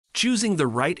Choosing the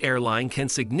right airline can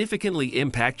significantly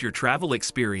impact your travel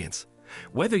experience.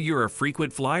 Whether you're a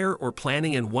frequent flyer or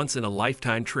planning a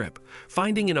once-in-a-lifetime trip,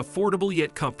 finding an affordable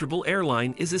yet comfortable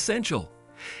airline is essential.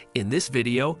 In this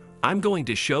video, I'm going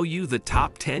to show you the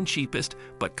top 10 cheapest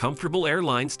but comfortable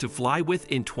airlines to fly with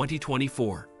in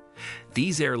 2024.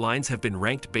 These airlines have been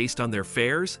ranked based on their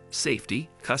fares, safety,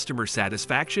 customer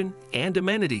satisfaction, and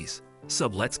amenities. So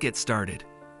let's get started.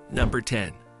 Number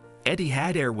 10.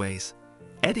 Etihad Airways.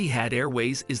 Etihad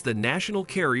Airways is the national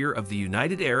carrier of the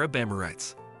United Arab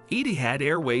Emirates. Etihad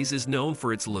Airways is known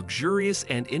for its luxurious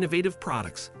and innovative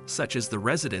products, such as the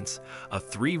Residence, a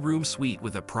 3-room suite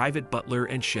with a private butler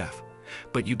and chef.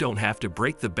 But you don't have to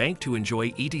break the bank to enjoy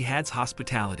Etihad's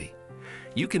hospitality.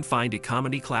 You can find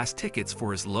economy class tickets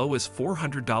for as low as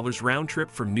 $400 round trip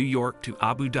from New York to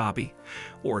Abu Dhabi,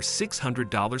 or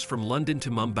 $600 from London to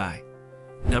Mumbai.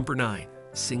 Number 9.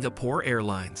 Singapore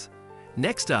Airlines.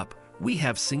 Next up, we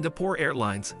have Singapore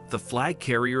Airlines, the flag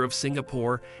carrier of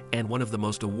Singapore and one of the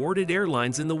most awarded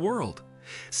airlines in the world.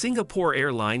 Singapore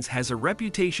Airlines has a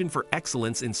reputation for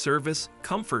excellence in service,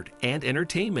 comfort, and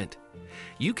entertainment.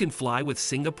 You can fly with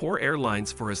Singapore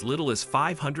Airlines for as little as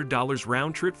 $500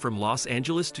 round trip from Los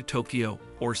Angeles to Tokyo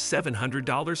or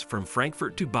 $700 from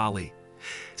Frankfurt to Bali.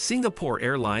 Singapore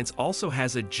Airlines also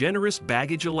has a generous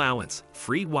baggage allowance,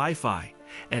 free Wi-Fi,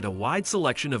 and a wide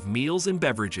selection of meals and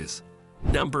beverages.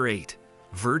 Number 8.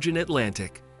 Virgin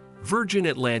Atlantic. Virgin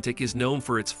Atlantic is known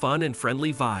for its fun and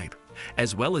friendly vibe,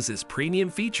 as well as its premium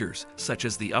features such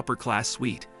as the upper class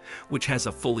suite, which has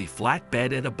a fully flat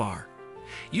bed and a bar.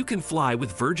 You can fly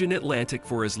with Virgin Atlantic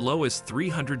for as low as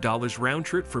 $300 round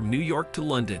trip from New York to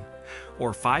London,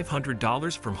 or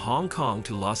 $500 from Hong Kong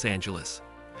to Los Angeles.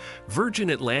 Virgin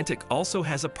Atlantic also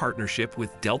has a partnership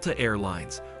with Delta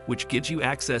Airlines, which gives you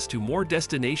access to more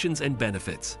destinations and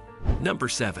benefits. Number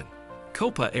 7.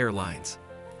 Copa Airlines.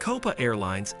 Copa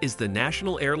Airlines is the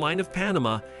national airline of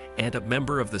Panama and a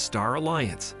member of the Star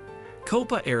Alliance.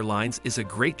 Copa Airlines is a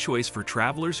great choice for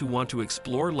travelers who want to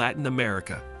explore Latin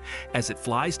America, as it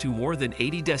flies to more than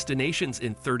 80 destinations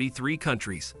in 33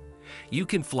 countries. You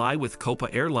can fly with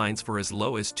Copa Airlines for as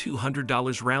low as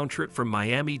 $200 round trip from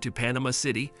Miami to Panama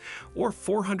City or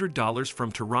 $400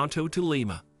 from Toronto to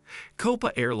Lima.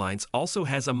 Copa Airlines also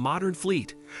has a modern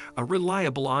fleet, a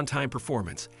reliable on-time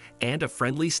performance, and a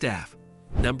friendly staff.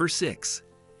 Number 6.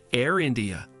 Air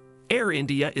India. Air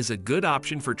India is a good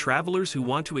option for travelers who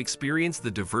want to experience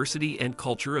the diversity and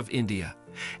culture of India,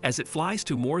 as it flies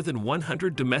to more than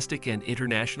 100 domestic and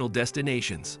international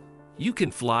destinations. You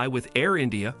can fly with Air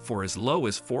India for as low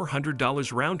as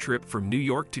 $400 round trip from New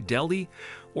York to Delhi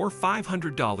or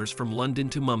 $500 from London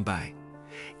to Mumbai.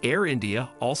 Air India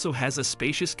also has a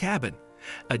spacious cabin,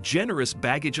 a generous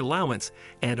baggage allowance,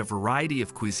 and a variety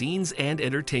of cuisines and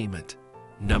entertainment.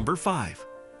 Number 5.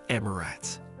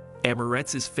 Emirates.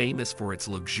 Emirates is famous for its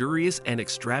luxurious and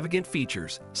extravagant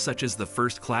features, such as the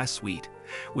first-class suite,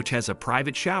 which has a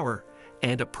private shower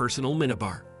and a personal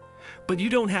minibar. But you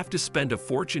don't have to spend a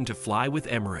fortune to fly with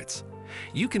Emirates.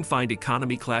 You can find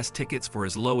economy class tickets for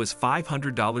as low as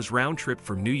 $500 round trip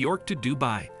from New York to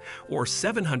Dubai or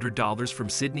 $700 from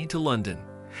Sydney to London.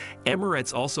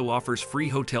 Emirates also offers free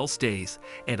hotel stays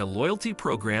and a loyalty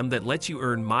program that lets you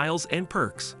earn miles and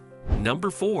perks.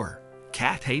 Number 4.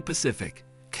 Cathay Pacific.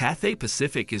 Cathay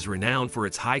Pacific is renowned for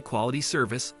its high-quality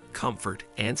service, comfort,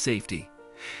 and safety.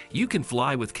 You can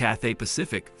fly with Cathay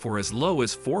Pacific for as low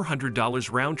as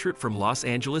 $400 round trip from Los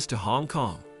Angeles to Hong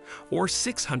Kong or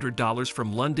 $600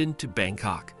 from London to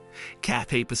Bangkok.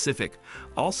 Cathay Pacific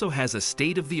also has a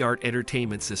state-of-the-art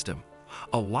entertainment system,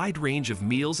 a wide range of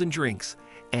meals and drinks,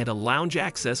 and a lounge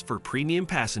access for premium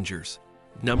passengers.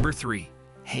 Number 3.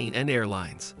 Hainan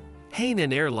Airlines.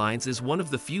 Hainan Airlines is one of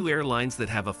the few airlines that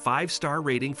have a 5-star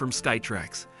rating from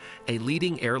Skytrax, a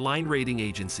leading airline rating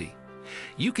agency.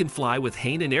 You can fly with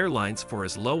Hainan Airlines for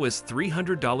as low as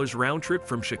 $300 round trip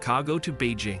from Chicago to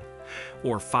Beijing,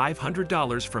 or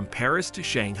 $500 from Paris to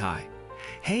Shanghai.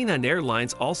 Hainan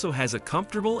Airlines also has a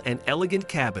comfortable and elegant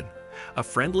cabin, a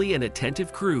friendly and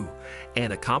attentive crew,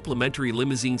 and a complimentary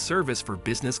limousine service for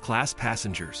business class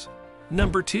passengers.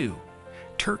 Number 2.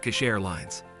 Turkish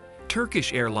Airlines.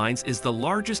 Turkish Airlines is the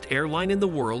largest airline in the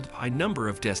world by number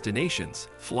of destinations,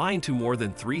 flying to more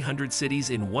than 300 cities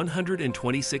in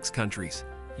 126 countries.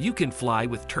 You can fly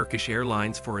with Turkish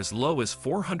Airlines for as low as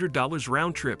 $400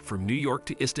 round trip from New York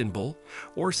to Istanbul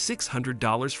or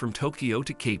 $600 from Tokyo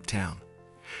to Cape Town.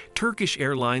 Turkish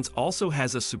Airlines also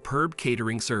has a superb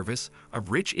catering service, a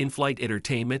rich in-flight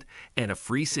entertainment, and a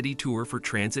free city tour for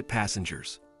transit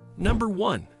passengers. Number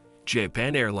 1.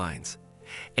 Japan Airlines.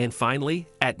 And finally,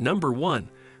 at number 1,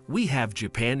 We have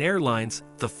Japan Airlines,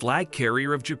 the flag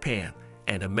carrier of Japan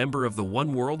and a member of the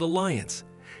One World Alliance.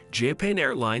 Japan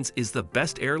Airlines is the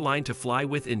best airline to fly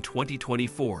with in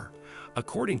 2024,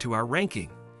 according to our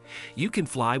ranking. You can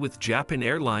fly with Japan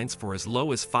Airlines for as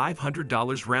low as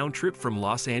 $500 round trip from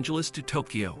Los Angeles to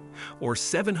Tokyo, or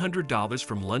 $700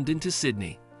 from London to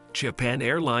Sydney. Japan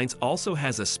Airlines also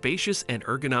has a spacious and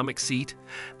ergonomic seat,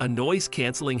 a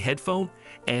noise-canceling headphone,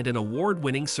 and an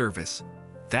award-winning service.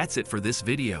 That's it for this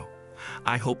video.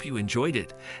 I hope you enjoyed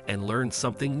it and learned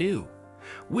something new.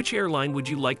 Which airline would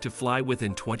you like to fly with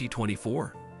in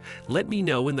 2024? Let me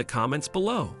know in the comments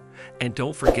below. And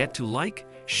don't forget to like,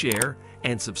 share,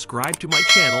 and subscribe to my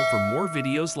channel for more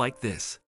videos like this.